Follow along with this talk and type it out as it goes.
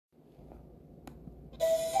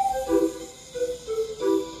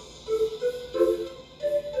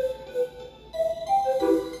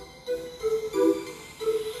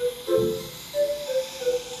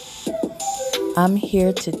I'm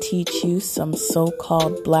here to teach you some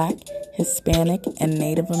so-called Black, Hispanic, and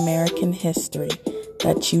Native American history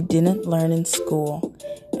that you didn't learn in school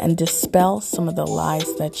and dispel some of the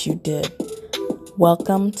lies that you did.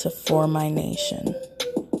 Welcome to For My Nation.